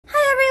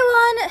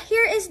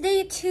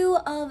2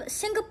 of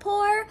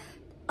Singapore.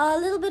 A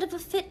little bit of a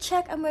fit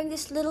check. I'm wearing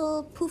this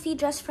little poofy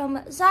dress from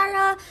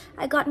Zara.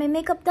 I got my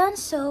makeup done,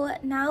 so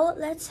now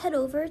let's head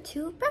over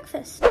to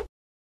breakfast.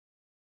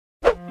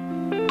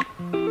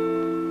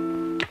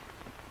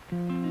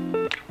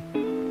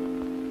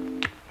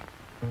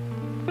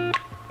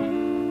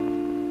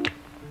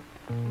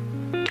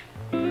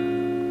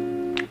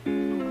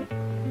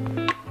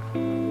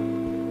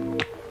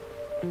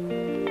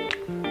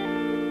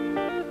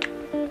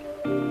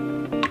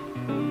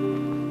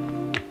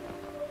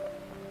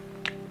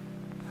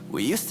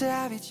 We used to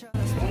have each other.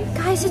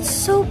 Guys, it's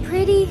so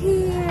pretty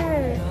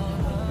here.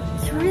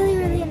 It's really,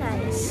 really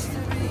nice.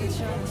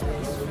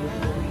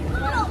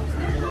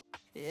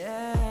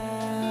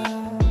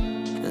 Yeah.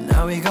 And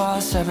now we go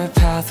our separate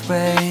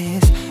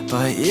pathways,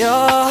 but your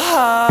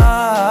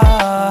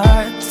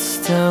heart's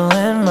still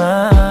in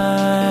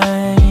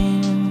mine.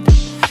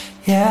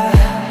 Yeah.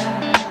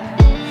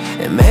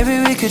 And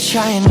maybe we could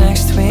try it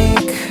next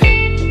week.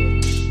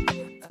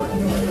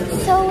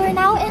 So we're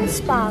now in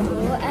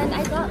Spago, and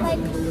I got like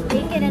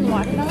bacon and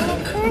watermelon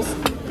at first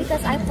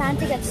because I plan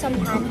to get some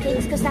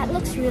pancakes because that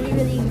looks really,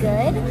 really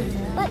good.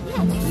 But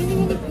yeah, it's really,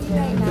 really pretty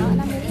right now,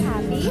 and I'm really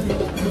happy.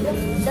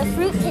 The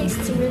fruit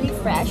tastes really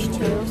fresh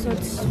too, so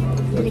it's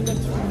really good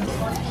too.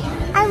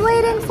 I'm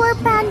waiting for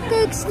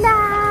pancakes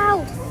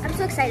now. I'm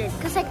so excited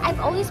because like I've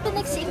always been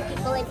like seeing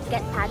people like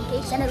get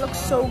pancakes and it looks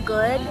so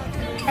good.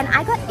 And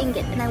I got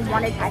ingot and I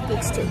wanted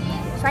pancakes too,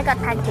 so I got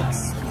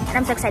pancakes, and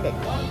I'm so excited.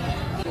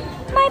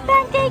 My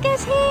pancake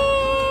is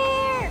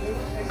here!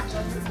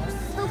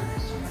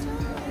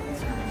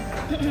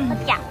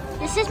 But yeah,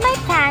 this is my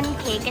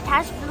pancake. It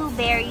has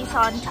blueberries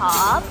on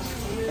top.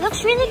 It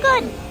looks really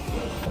good.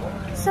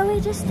 So we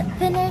just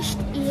finished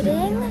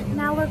eating.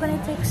 Now we're gonna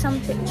take some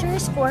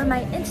pictures for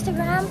my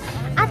Instagram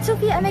at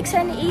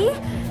SophiaMXNE.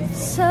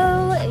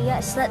 So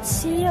yes, let's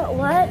see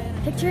what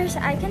pictures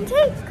I can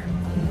take.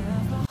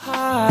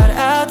 Heart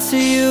out to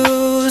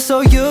you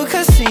so you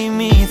could see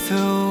me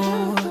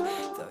through.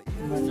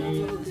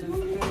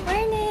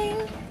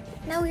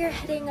 We are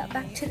heading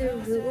back to the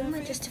room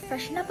just to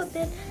freshen up a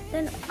bit.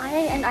 Then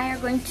I are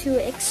going to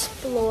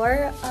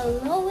explore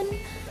alone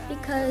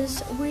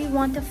because we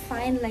want to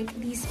find like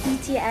these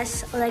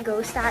BTS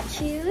Lego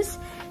statues.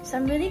 So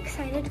I'm really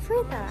excited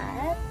for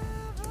that.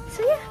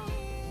 So yeah,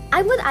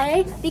 I'm with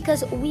I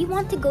because we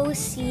want to go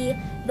see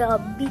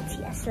the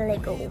BTS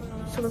Lego.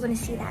 So we're gonna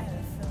see that.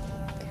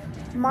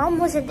 Mom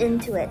wasn't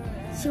into it.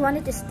 She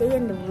wanted to stay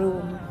in the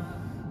room.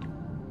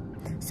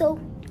 So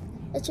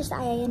it's just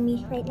I and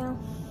me right now.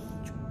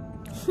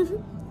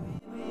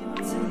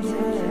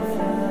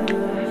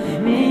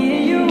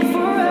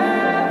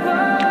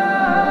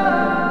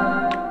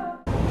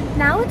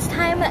 Now it's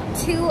time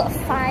to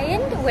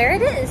find where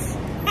it is.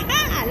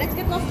 Let's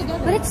get lost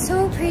together. But it's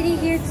so pretty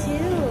here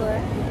too.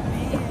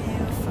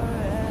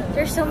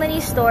 There's so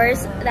many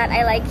stores that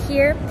I like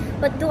here,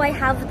 but do I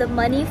have the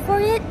money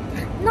for it?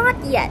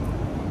 Not yet.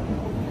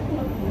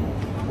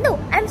 No,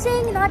 I'm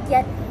saying not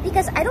yet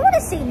because I don't want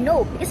to say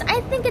no, because I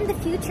think in the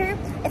future,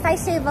 if I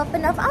save up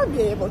enough, I'll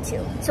be able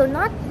to. So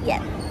not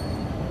yet.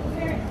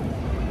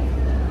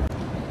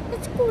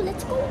 Let's go,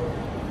 let's go.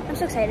 I'm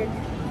so excited.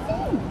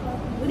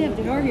 We have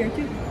Dior here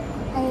too.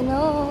 I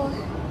know.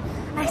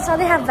 I saw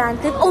they have Van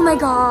Cleef. Oh my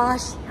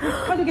gosh.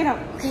 How to get out?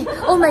 Okay.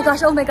 Oh my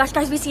gosh,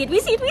 guys, we see it. We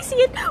see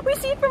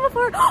it from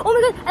afar. Oh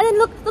my god. And then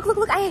look.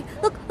 Look.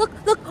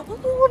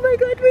 Oh my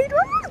god, wait.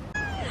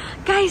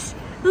 Guys,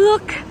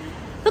 look,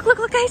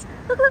 guys.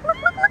 Look.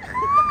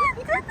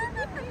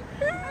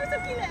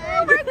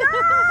 Oh my god.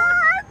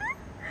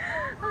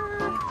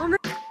 Oh my.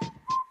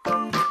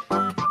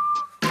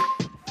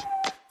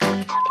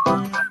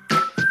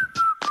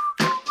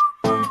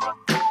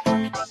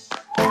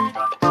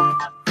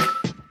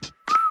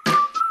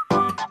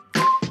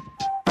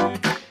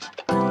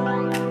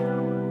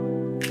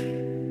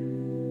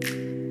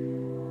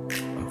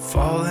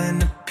 Falling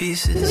to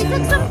pieces. So we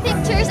took some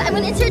pictures. I'm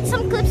gonna insert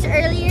some clips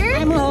earlier.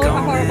 I'm a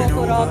horrible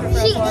photographer.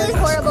 She is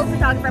horrible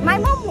photographer. My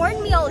mom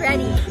warned me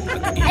already.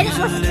 And it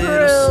was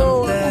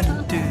true.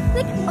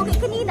 Like, okay,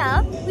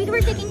 kanina, we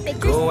were taking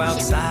pictures.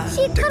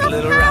 She cut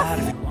off half.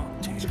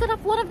 She cut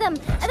off one of them.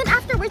 And then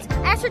afterwards, I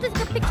asked her to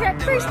take a picture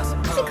at first.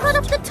 She cut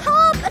off the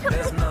top. And I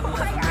was like, oh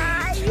my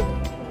god.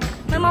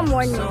 My mom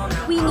warned me.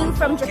 We knew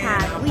from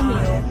Japan. We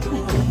knew.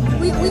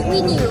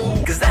 We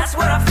knew. Cause that's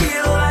what I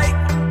feel like.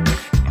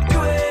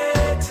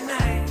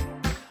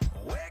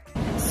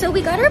 So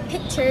we got our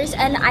pictures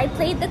and I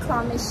played the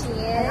claw machine.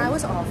 And I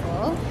was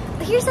awful.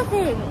 But here's the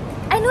thing.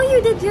 I know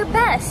you did your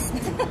best.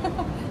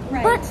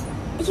 Right. But,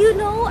 you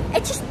know,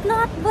 it's just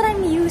not what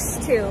I'm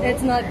used to.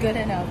 It's not good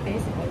enough,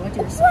 basically, what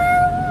you're saying.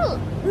 Well,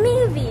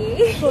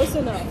 maybe. Close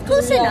enough.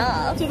 Close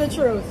enough. To the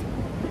truth.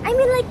 I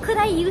mean, like, could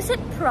I use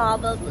it?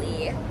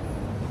 Probably.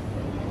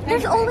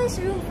 There's always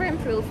room for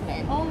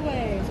improvement.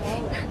 Always.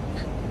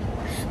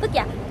 But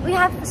yeah, we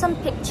have some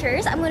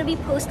pictures. I'm gonna be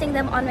posting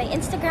them on my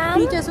Instagram.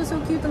 BTS was so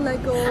cute, the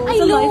Lego. I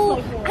know.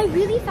 I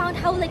really found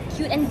how like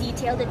cute and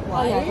detailed it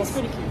was. Oh yeah, it was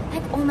pretty cute.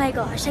 Like, oh my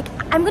gosh, like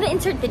I'm gonna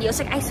insert videos,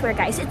 like I swear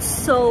guys, it's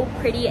so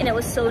pretty and it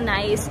was so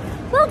nice.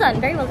 Well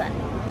done, very well done.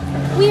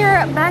 We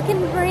are back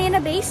in Marina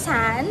Bay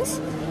Sands.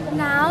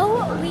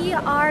 Now we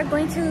are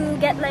going to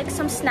get like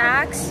some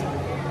snacks,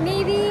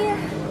 maybe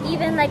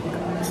even like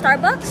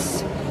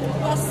Starbucks.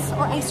 Yes,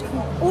 or ice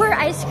cream. Or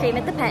ice cream,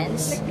 it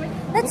depends.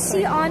 Let's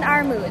see on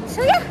our mood.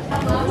 So yeah,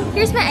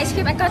 here's my ice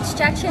cream. I got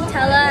Jack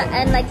Chantella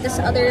and like this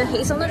other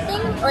hazelnut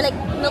thing, or like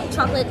milk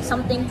chocolate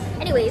something.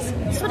 Anyways,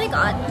 this is what I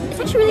got. It's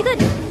actually really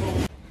good.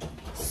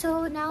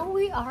 So now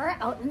we are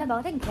out and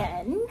about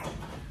again.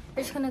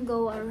 We're just gonna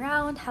go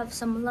around, have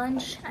some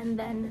lunch, and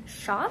then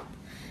shop.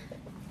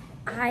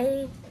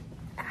 I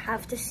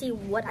have to see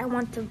what I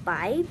want to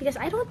buy because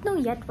I don't know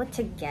yet what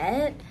to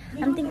get.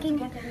 I'm thinking...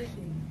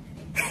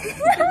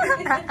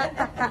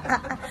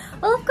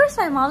 Well, of course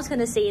my mom's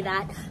gonna say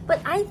that,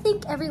 but I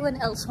think everyone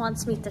else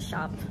wants me to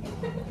shop.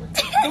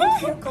 Don't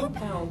feel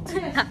compelled.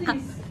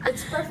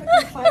 It's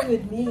perfectly fine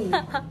with me.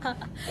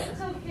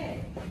 It's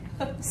okay.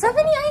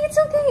 Stephanie, it's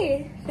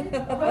okay.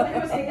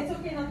 It's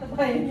okay not to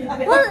buy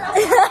anything. Well,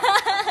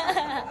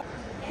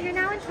 we're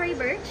now in Tory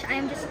Burch. I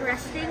am just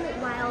resting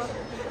while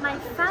my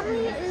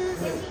family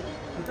is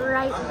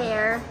right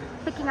there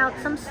picking out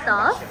some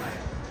stuff.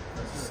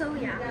 So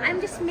yeah,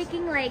 I'm just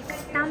making like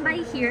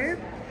standby here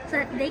so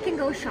that they can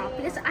go shop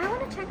because I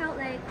want to check out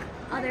like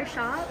other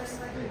shops.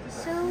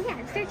 So yeah,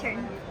 it's their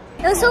turn.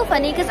 It was so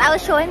funny because I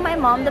was showing my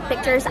mom the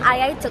pictures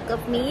I took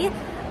of me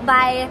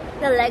by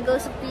the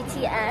Legos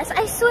BTS.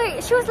 I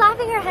swear, she was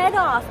laughing her head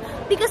off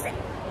because it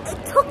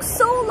took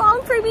so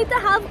long for me to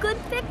have good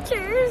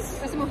pictures.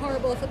 I'm a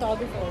horrible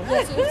photographer.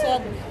 Yes, you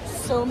said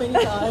so many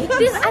times.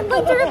 Because I'm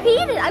going to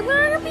repeat it. I'm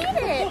going to repeat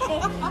it.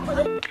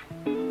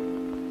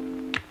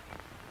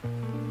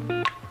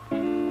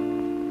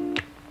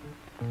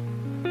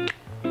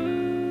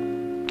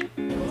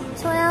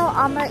 So now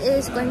Amma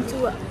is going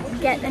to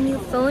get a new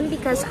phone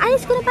because I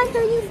is gonna buy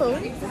her a new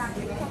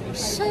phone.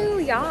 So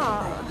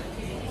yeah.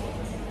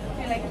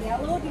 Like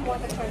yellow, do you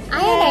want the first?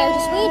 I am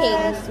just waiting.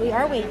 Yes, we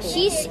are waiting.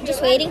 She's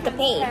just waiting to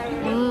pay.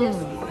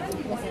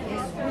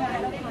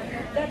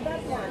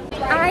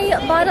 I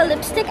bought a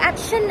lipstick at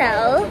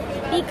Chanel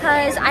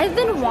because I've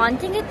been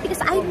wanting it because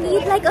I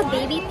need like a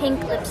baby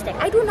pink lipstick.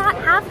 I do not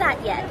have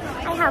that yet.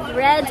 I have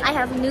reds, I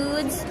have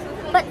nudes,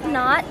 but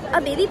not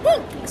a baby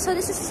pink. So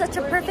this is such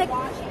a perfect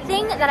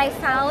thing that I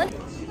found.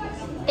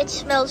 It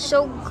smells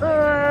so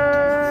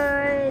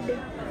good.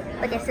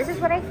 But yes, this is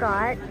what I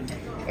got.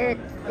 It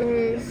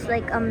is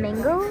like a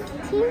mango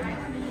tea.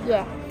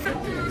 Yeah.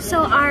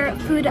 So our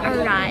food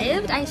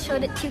arrived. I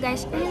showed it to you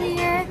guys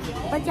earlier.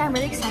 But yeah, I'm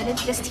really excited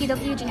because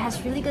TWG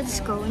has really good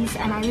scones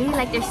and I really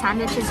like their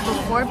sandwiches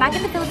before. Back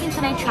in the Philippines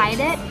when I tried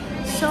it.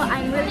 So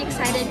I'm really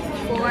excited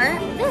for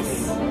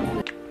this.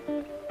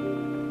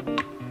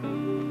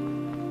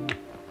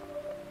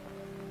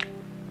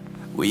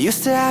 We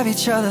used to have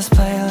each other's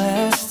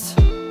playlists.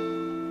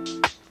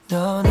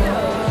 No, no.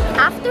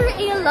 After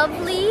a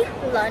lovely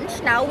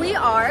lunch, now we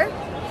are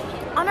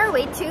on our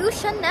way to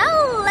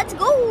Chanel. Let's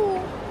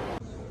go!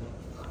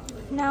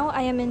 Now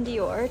I am in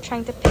Dior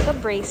trying to pick a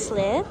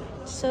bracelet.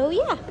 So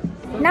yeah.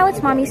 Now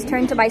it's mommy's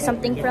turn to buy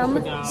something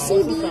from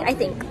CD, I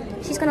think.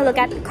 She's gonna look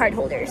at card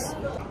holders.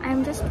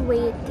 I'm just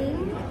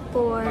waiting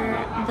for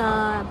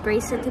the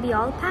bracelet to be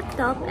all packed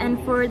up and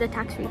for the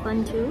tax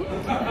refund too.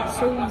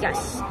 So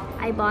yes,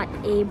 I bought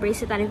a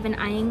bracelet that I've been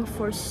eyeing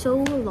for so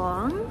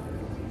long.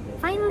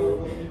 Finally,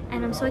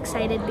 and I'm so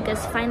excited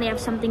because finally I have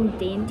something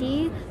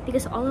dainty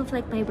because all of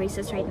like my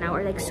bracelets right now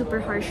are like super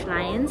harsh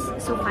lines.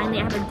 So finally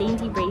I have a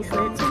dainty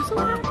bracelet, so I'm so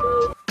happy.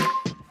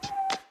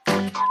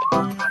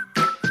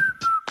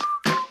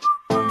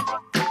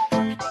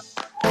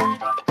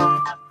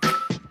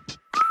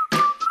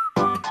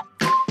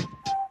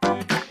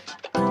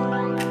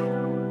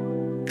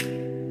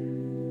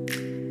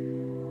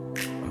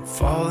 I'm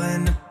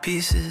falling to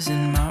pieces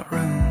in my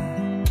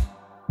room.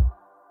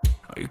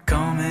 Are you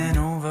coming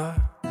over?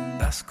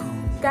 That's cool.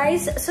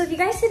 Guys, so if you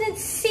guys didn't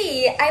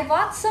see, I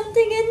bought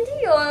something in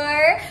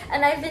Dior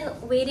and I've been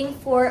waiting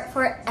for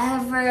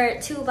forever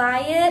to buy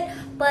it.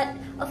 But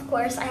of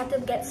course, I have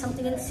to get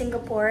something in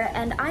Singapore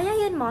and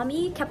Aya and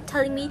Mommy kept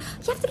telling me,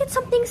 you have to get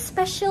something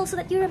special so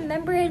that you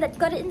remember that you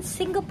got it in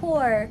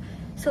Singapore.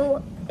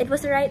 So it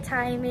was the right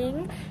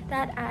timing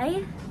that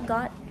I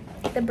got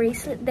the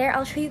bracelet there.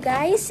 I'll show you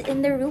guys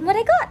in the room what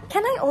I got.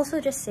 Can I also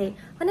just say,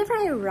 whenever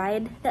I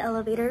ride the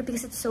elevator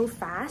because it's so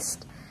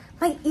fast,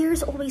 my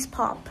ears always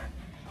pop.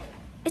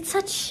 It's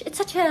such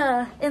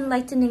a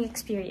enlightening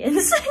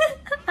experience.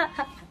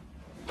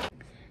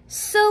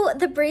 So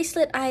the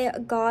bracelet I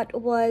got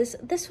was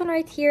this one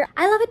right here.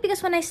 I love it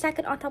because when I stack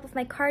it on top of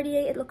my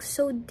Cartier, it looks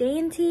so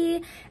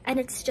dainty and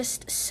it's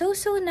just so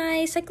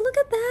nice. Like, look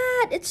at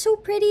that, it's so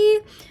pretty.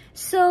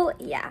 So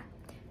yeah,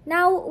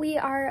 now we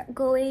are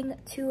going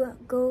to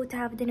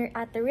have dinner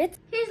at the Ritz.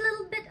 Here's a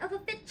little bit of a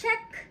fit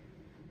check.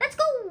 Let's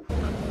go!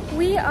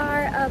 We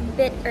are a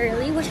bit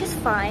early, which is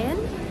fine.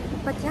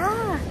 But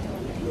yeah,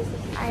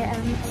 I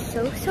am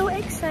so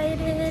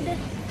excited.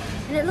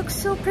 And it looks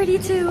so pretty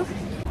too.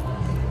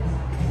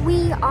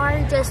 We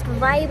are just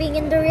vibing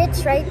in the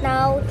Ritz right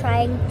now,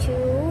 trying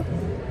to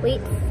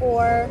wait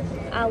for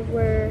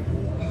our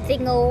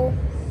thingo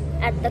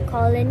at the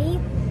colony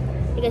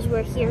because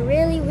we're here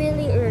really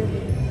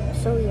early.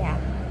 So yeah,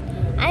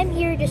 I'm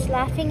here just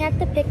laughing at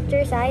the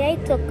pictures I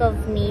took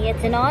of me.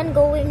 It's an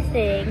ongoing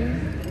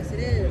thing. Yes, it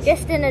is.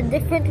 Just in a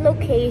different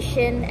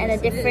location and a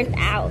different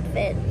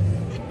outfit.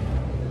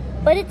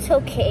 But it's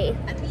okay.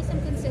 At least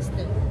I'm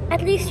consistent.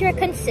 At least you're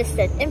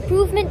consistent.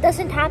 Improvement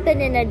doesn't happen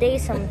in a day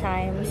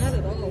sometimes. Not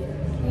at all.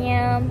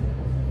 Yeah.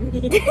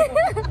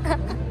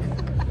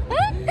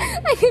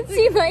 I can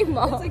see my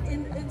mom.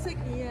 It's like,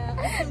 yeah,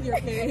 I feel your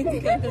pain.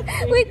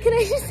 Wait, can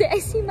I just say, I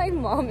see my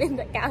mom in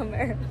the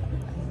camera.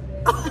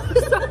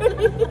 Sorry.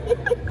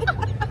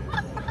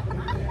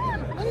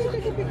 Let me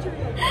take a picture.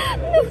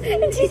 No,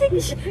 and she's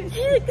like,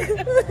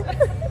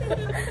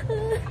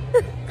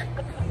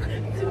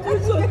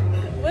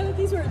 One of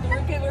these were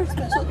dorky or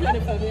special kind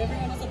of family.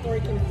 Everyone has a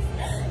dorky.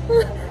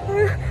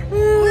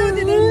 Where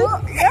did it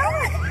look?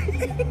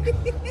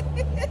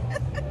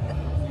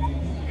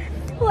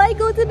 Why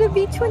go to the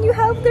beach when you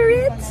have the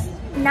Ritz?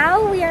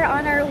 Now we are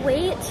on our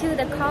way to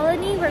the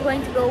colony. We're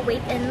going to go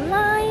wait in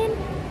line.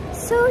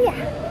 So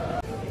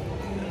yeah.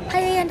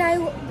 Hey, and I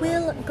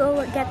will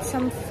go get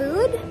some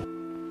food.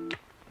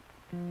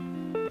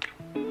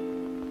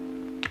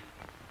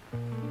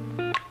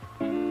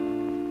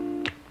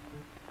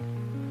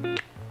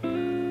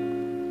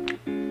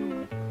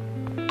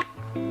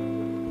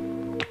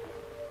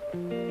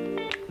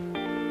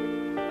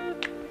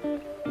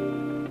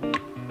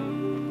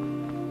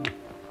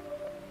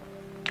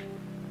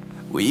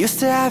 We used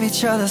to have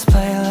each other's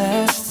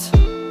playlists.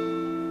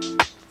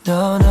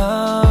 No,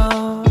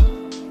 no.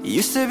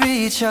 Used to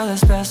be each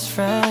other's best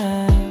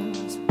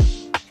friends.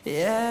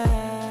 Yeah.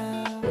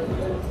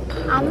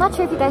 I'm not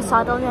sure if you guys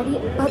saw it already,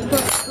 but the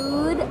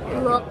food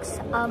looks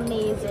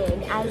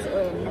amazing. As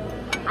in,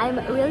 I'm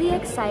really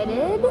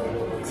excited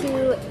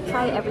to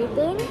try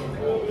everything.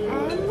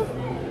 And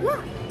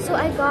yeah, so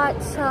I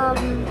got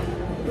some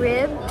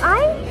rib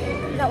eye.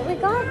 Is that what we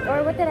got?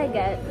 Or what did I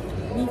get?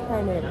 Beef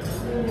prime rib.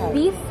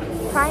 Beef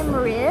prime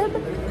rib.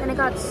 Then I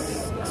got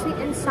sweet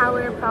and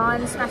sour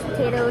prawns, mashed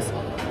potatoes,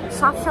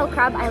 soft shell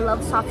crab. I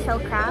love soft shell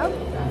crab.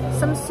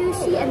 Some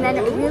sushi, and then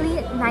a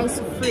really nice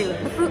fruit.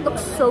 The fruit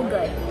looks so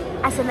good.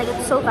 As in, like,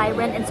 it's so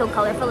vibrant and so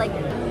colorful. Like,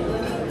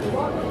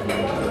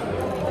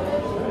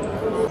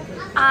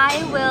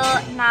 I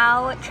will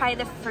now try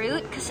the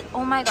fruit because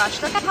oh my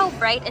gosh, look at how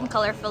bright and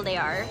colorful they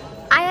are.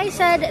 I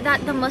said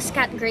that the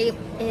muscat grape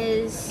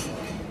is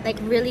like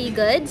really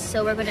good,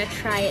 so we're gonna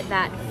try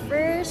that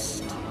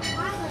first.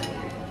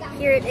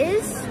 Here it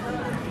is.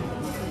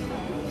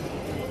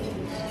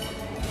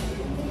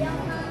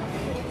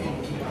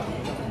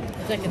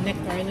 It's like a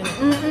nectar, isn't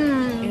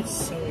it?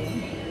 It's so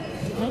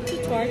not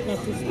too tart,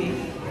 not too sweet,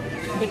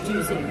 but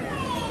juicy.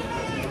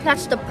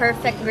 That's the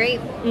perfect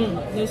grape.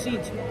 No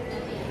seeds.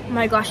 Oh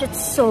my gosh, it's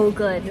so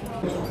good.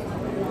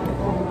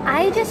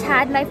 I just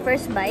had my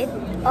first bite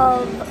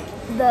of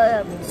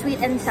the sweet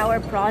and sour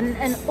prawn,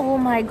 and oh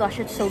my gosh,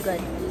 it's so good.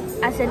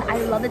 As in, I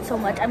love it so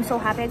much. I'm so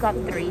happy I got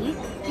 3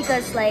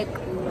 because like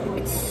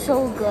it's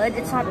so good.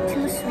 It's not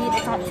too sweet,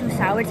 it's not too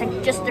sour. It's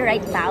like just the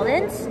right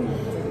balance.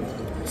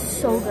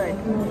 So good.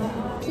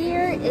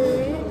 Here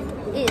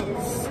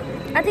is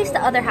at least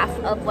the other half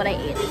of what I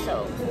ate.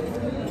 So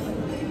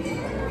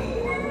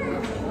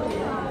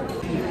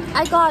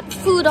I got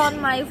food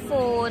on my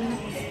phone.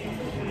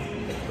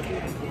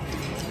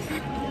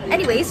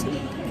 Anyways,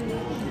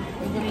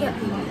 yeah,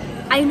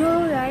 I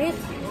know, right?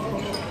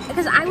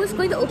 Because I was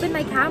going to open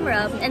my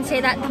camera and say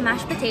that the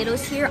mashed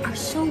potatoes here are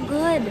so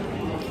good.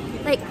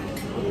 Like,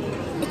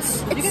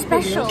 it's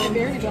special.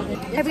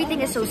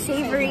 Everything is so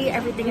savory,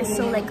 everything is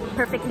so like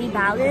perfectly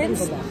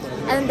balanced,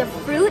 and the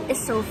fruit is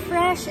so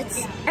fresh.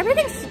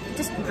 Everything's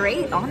just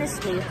great,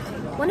 honestly.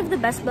 One of the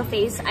best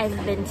buffets I've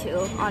been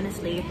to,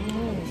 honestly.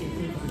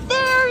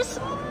 There's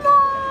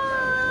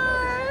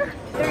more!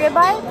 The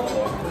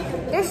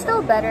ribeye, they're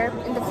still better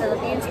in the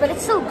Philippines, but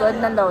it's still good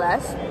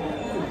nonetheless.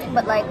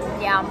 But like,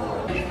 yeah,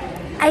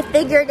 I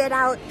figured it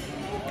out.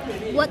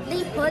 What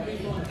they put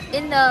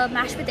in the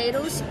mashed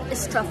potatoes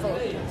is truffle.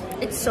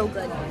 It's so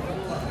good.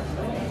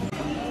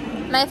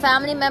 My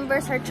family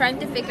members are trying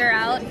to figure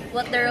out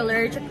what they're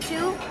allergic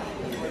to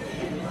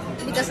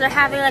because they're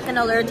having like an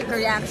allergic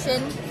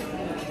reaction,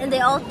 and they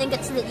all think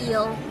it's the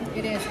eel.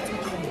 It is.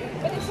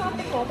 But it's not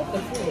the fault of the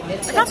food.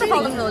 It's not the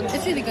fault of the food.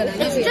 It's really good.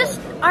 It's just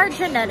our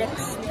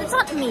genetics. It's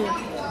not me.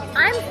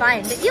 I'm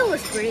fine. The eel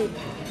was great.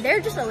 They're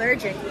just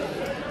allergic.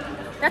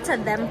 That's a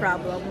them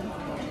problem.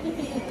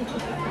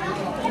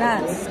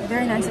 That's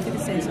very nice of you to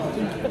say so.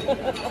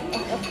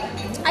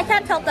 I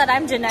can't help that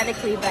I'm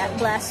genetically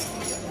blessed.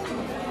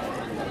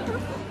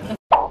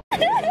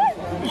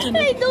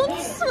 I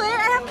don't swear.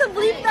 I have to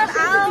bleep that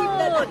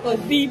out. Oh,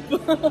 beep.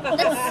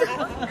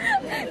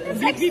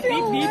 That's extra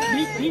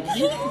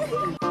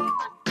work.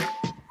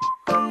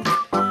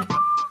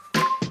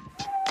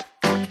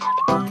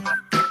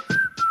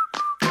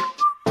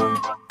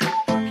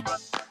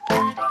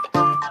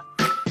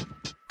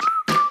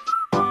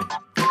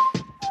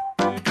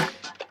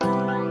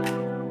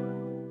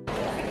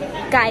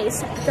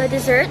 Guys, the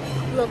dessert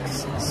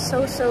looks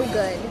so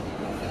good.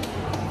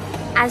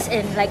 As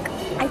in, like,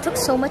 I took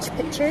so much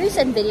pictures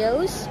and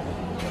videos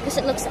because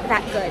it looks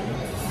that good.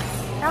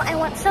 Now I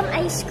want some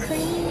ice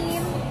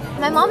cream.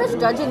 My mom is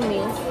judging me.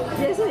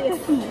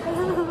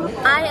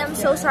 I am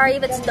so sorry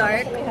if it's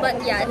dark,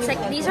 but yeah, it's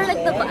like these are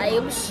like the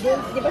vibes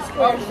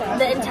of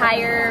the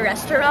entire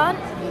restaurant.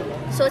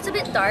 So it's a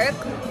bit dark,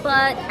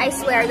 but I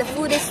swear the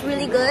food is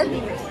really good.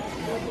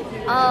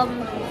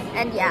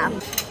 And yeah.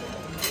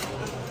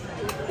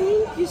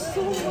 Thank you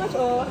so much.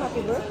 Oh,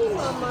 happy birthday,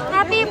 Mama.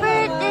 Happy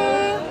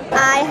birthday!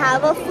 I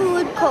have a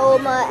food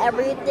coma.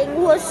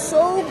 Everything was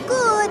so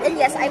good. And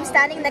yes, I'm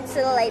standing next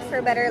to the light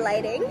for better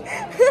lighting.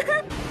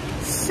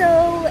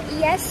 So,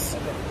 yes.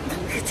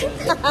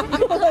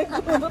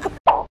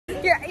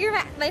 You're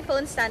at my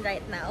phone stand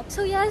right now.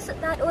 So yes,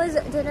 that was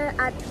dinner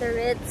at the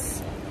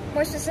Ritz.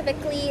 More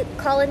specifically,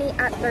 Colony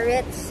at the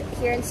Ritz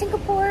here in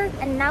Singapore.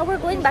 And now we're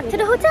going back to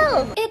the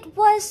hotel. It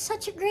was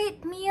such a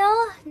great meal.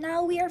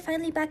 Now we are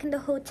finally back in the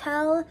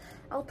hotel.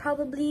 I'll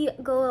probably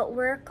go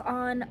work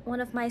on one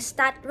of my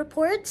stat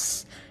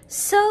reports.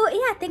 So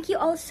yeah, thank you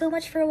all so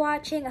much for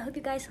watching. I hope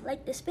you guys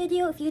liked this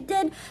video. If you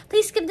did,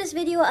 please give this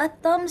video a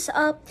thumbs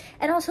up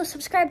and also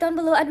subscribe down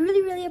below. I'd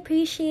really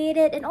appreciate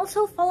it. And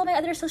also follow my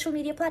other social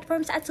media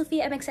platforms at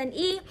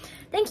SophiaMXNE.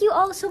 Thank you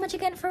all so much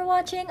again for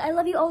watching. I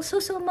love you all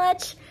so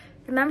much.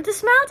 Remember to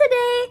smile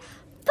today.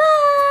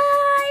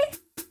 Bye!